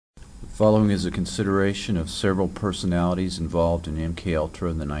The following is a consideration of several personalities involved in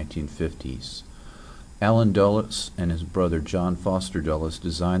MKUltra in the 1950s. Allen Dulles and his brother John Foster Dulles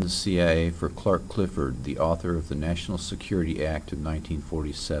designed the CIA for Clark Clifford, the author of the National Security Act of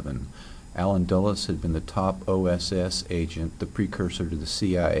 1947. Allen Dulles had been the top OSS agent, the precursor to the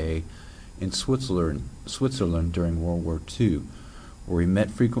CIA, in Switzerland during World War II, where he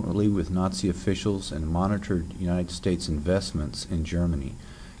met frequently with Nazi officials and monitored United States investments in Germany.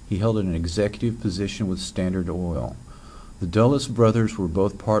 He held an executive position with Standard Oil. The Dulles brothers were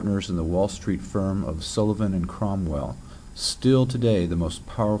both partners in the Wall Street firm of Sullivan and Cromwell, still today the most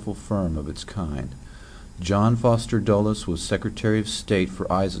powerful firm of its kind. John Foster Dulles was Secretary of State for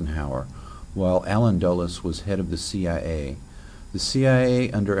Eisenhower, while Allen Dulles was head of the CIA. The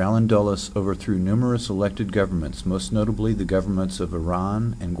CIA under Allen Dulles overthrew numerous elected governments, most notably the governments of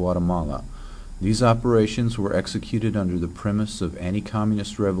Iran and Guatemala. These operations were executed under the premise of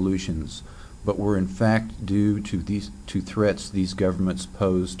anti-communist revolutions, but were in fact due to threats these governments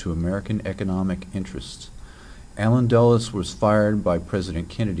posed to American economic interests. Allen Dulles was fired by President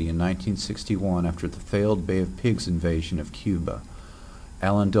Kennedy in 1961 after the failed Bay of Pigs invasion of Cuba.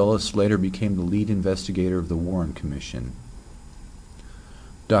 Allen Dulles later became the lead investigator of the Warren Commission.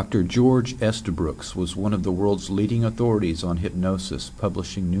 Dr. George Estabrooks was one of the world's leading authorities on hypnosis,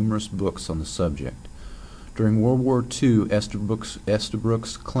 publishing numerous books on the subject. During World War II,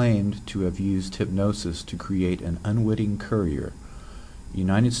 Estabrooks claimed to have used hypnosis to create an unwitting courier.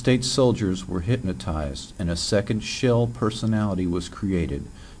 United States soldiers were hypnotized, and a second shell personality was created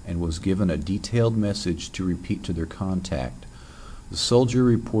and was given a detailed message to repeat to their contact. The soldier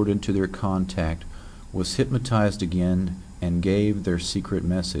reported to their contact, was hypnotized again, and gave their secret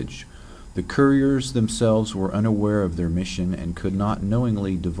message. The couriers themselves were unaware of their mission and could not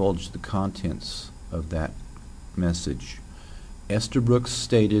knowingly divulge the contents of that message. Estabrooks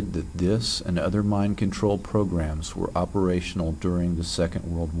stated that this and other mind control programs were operational during the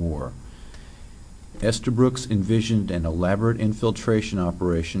Second World War. Estabrooks envisioned an elaborate infiltration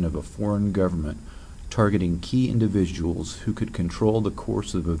operation of a foreign government targeting key individuals who could control the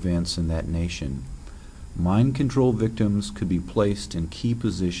course of events in that nation. Mind control victims could be placed in key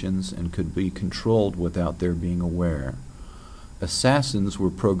positions and could be controlled without their being aware. Assassins were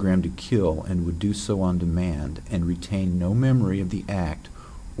programmed to kill and would do so on demand and retain no memory of the act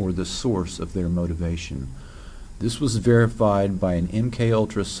or the source of their motivation. This was verified by an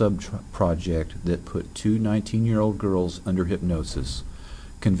MKUltra sub-project that put two 19-year-old girls under hypnosis,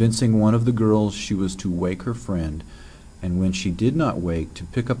 convincing one of the girls she was to wake her friend, and when she did not wake, to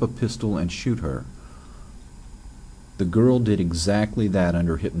pick up a pistol and shoot her. The girl did exactly that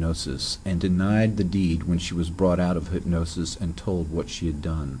under hypnosis and denied the deed when she was brought out of hypnosis and told what she had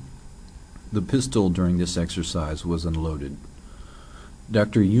done. The pistol during this exercise was unloaded.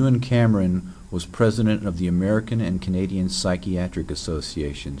 Dr. Ewan Cameron was president of the American and Canadian Psychiatric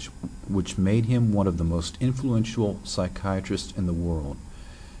Associations, which made him one of the most influential psychiatrists in the world.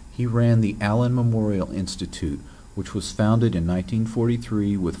 He ran the Allen Memorial Institute, which was founded in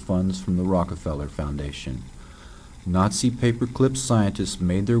 1943 with funds from the Rockefeller Foundation. Nazi paperclip scientists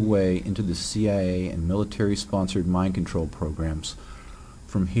made their way into the CIA and military-sponsored mind control programs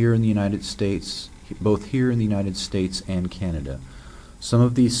from here in the United States, both here in the United States and Canada. Some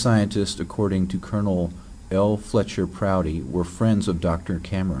of these scientists, according to Colonel L. Fletcher Prouty, were friends of Dr.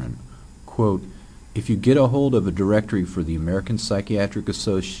 Cameron. Quote, "If you get a hold of a directory for the American Psychiatric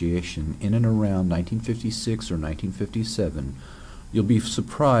Association in and around 1956 or 1957, you'll be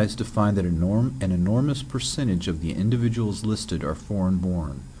surprised to find that an enormous percentage of the individuals listed are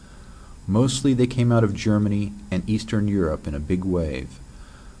foreign-born. Mostly they came out of Germany and Eastern Europe in a big wave.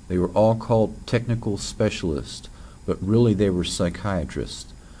 They were all called technical specialists, but really they were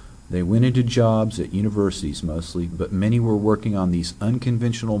psychiatrists. They went into jobs at universities mostly, but many were working on these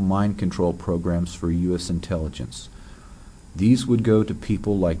unconventional mind control programs for U.S. intelligence. These would go to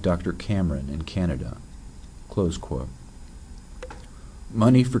people like Dr. Cameron in Canada." Close quote.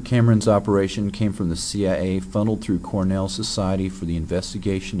 Money for Cameron's operation came from the CIA, funneled through Cornell Society for the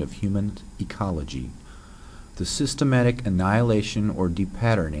Investigation of Human Ecology. The systematic annihilation or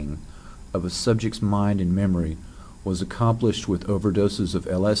depatterning of a subject's mind and memory was accomplished with overdoses of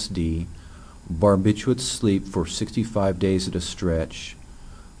LSD, barbiturate sleep for 65 days at a stretch,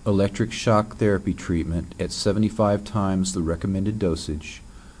 electric shock therapy treatment at 75 times the recommended dosage.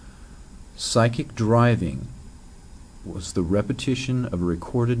 Psychic driving was the repetition of a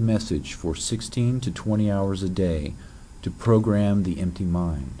recorded message for 16 to 20 hours a day to program the empty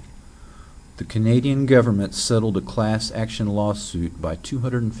mind. The Canadian government settled a class action lawsuit by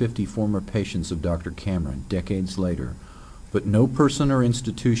 250 former patients of Dr. Cameron decades later but no person or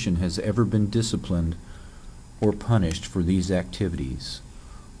institution has ever been disciplined or punished for these activities.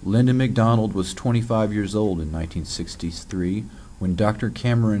 Linda McDonald was 25 years old in 1963 when Dr.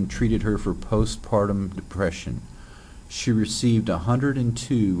 Cameron treated her for postpartum depression. She received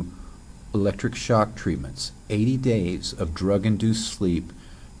 102 electric shock treatments, 80 days of drug-induced sleep,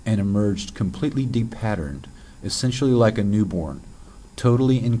 and emerged completely depatterned, essentially like a newborn,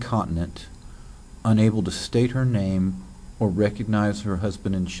 totally incontinent, unable to state her name or recognize her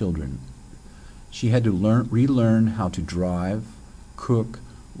husband and children. She had to relearn how to drive, cook,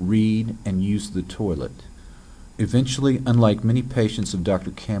 read, and use the toilet. Eventually, unlike many patients of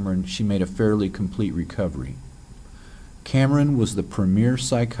Dr. Cameron, she made a fairly complete recovery. Cameron was the premier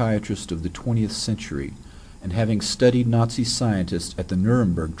psychiatrist of the 20th century, and having studied Nazi scientists at the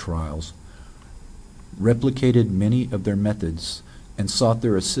Nuremberg trials, replicated many of their methods and sought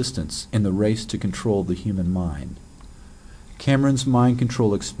their assistance in the race to control the human mind. Cameron's mind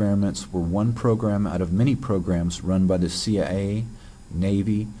control experiments were one program out of many programs run by the CIA,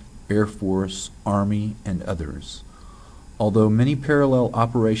 Navy, Air Force, Army, and others. Although many parallel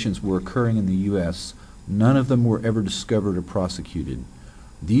operations were occurring in the U.S., none of them were ever discovered or prosecuted.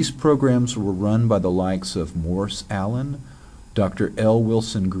 These programs were run by the likes of Morris Allen, Dr. L.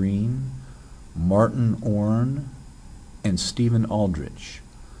 Wilson Green, Martin Orne, and Stephen Aldrich.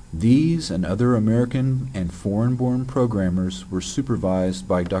 These and other American and foreign-born programmers were supervised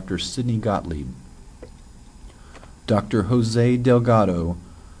by Dr. Sidney Gottlieb. Dr. Jose Delgado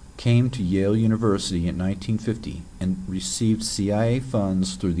came to Yale University in 1950 and received CIA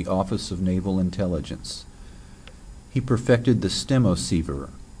funds through the Office of Naval Intelligence. He perfected the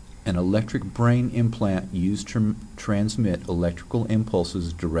stemoceiver, an electric brain implant used to transmit electrical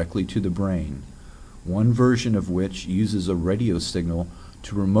impulses directly to the brain, one version of which uses a radio signal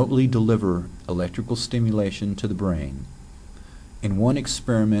to remotely deliver electrical stimulation to the brain. In one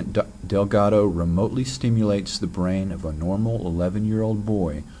experiment, Delgado remotely stimulates the brain of a normal 11-year-old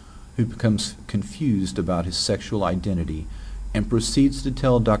boy who becomes confused about his sexual identity and proceeds to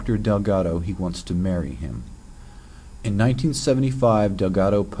tell Dr. Delgado he wants to marry him. In 1975,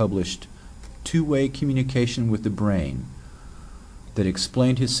 Delgado published Two-Way Communication with the Brain that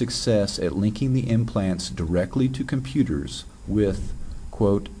explained his success at linking the implants directly to computers with,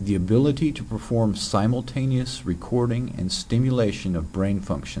 quote, the ability to perform simultaneous recording and stimulation of brain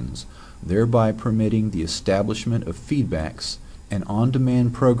functions, thereby permitting the establishment of feedbacks and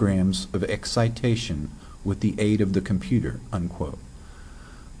on-demand programs of excitation with the aid of the computer, unquote.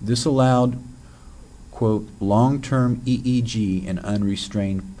 This allowed, quote, long-term EEG in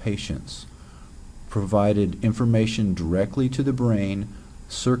unrestrained patients, provided information directly to the brain,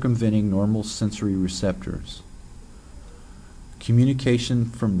 circumventing normal sensory receptors. Communication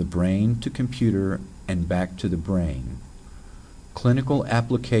from the brain to computer and back to the brain. Clinical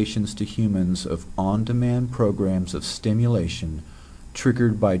applications to humans of on-demand programs of stimulation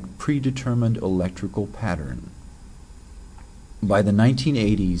triggered by predetermined electrical pattern. By the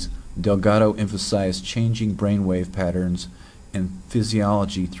 1980s, Delgado emphasized changing brainwave patterns and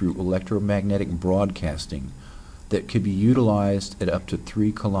physiology through electromagnetic broadcasting that could be utilized at up to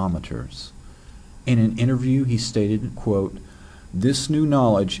 3 kilometers. In an interview, he stated, quote, this new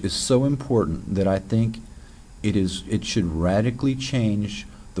knowledge is so important that I think it should radically change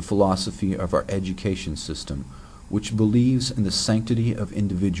the philosophy of our education system, which believes in the sanctity of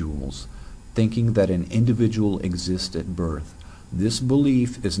individuals, thinking that an individual exists at birth. This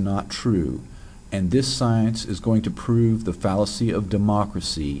belief is not true, and this science is going to prove the fallacy of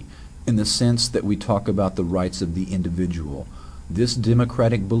democracy in the sense that we talk about the rights of the individual. This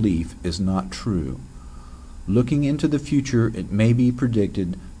democratic belief is not true. Looking into the future, it may be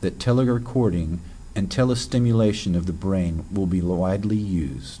predicted that telerecording and telestimulation of the brain will be widely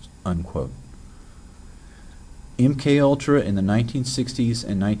used, unquote. MKUltra in the 1960s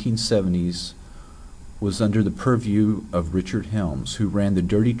and 1970s was under the purview of Richard Helms, who ran the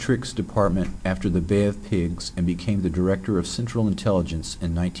Dirty Tricks Department after the Bay of Pigs and became the Director of Central Intelligence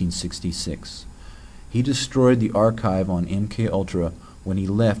in 1966. He destroyed the archive on MKUltra when he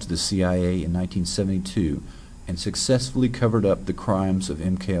left the CIA in 1972 and successfully covered up the crimes of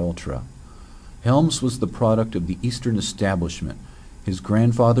MKUltra. Helms was the product of the Eastern Establishment. His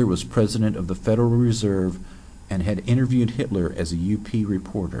grandfather was president of the Federal Reserve and had interviewed Hitler as a UP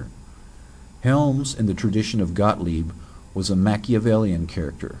reporter. Helms, in the tradition of Gottlieb, was a Machiavellian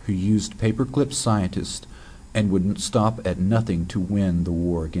character who used paperclip scientists and would stop at nothing to win the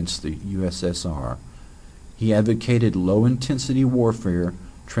war against the USSR. He advocated low-intensity warfare,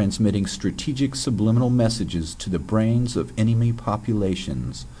 transmitting strategic subliminal messages to the brains of enemy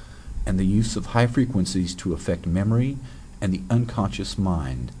populations, and the use of high frequencies to affect memory and the unconscious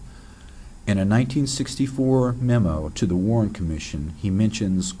mind. In a 1964 memo to the Warren Commission, he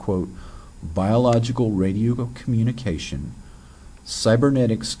mentions, quote, biological radio communication.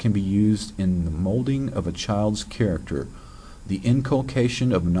 Cybernetics can be used in the molding of a child's character, the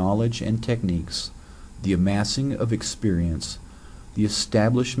inculcation of knowledge and techniques, the amassing of experience, the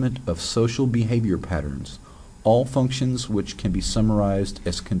establishment of social behavior patterns, all functions which can be summarized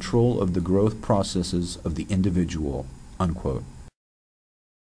as control of the growth processes of the individual, unquote.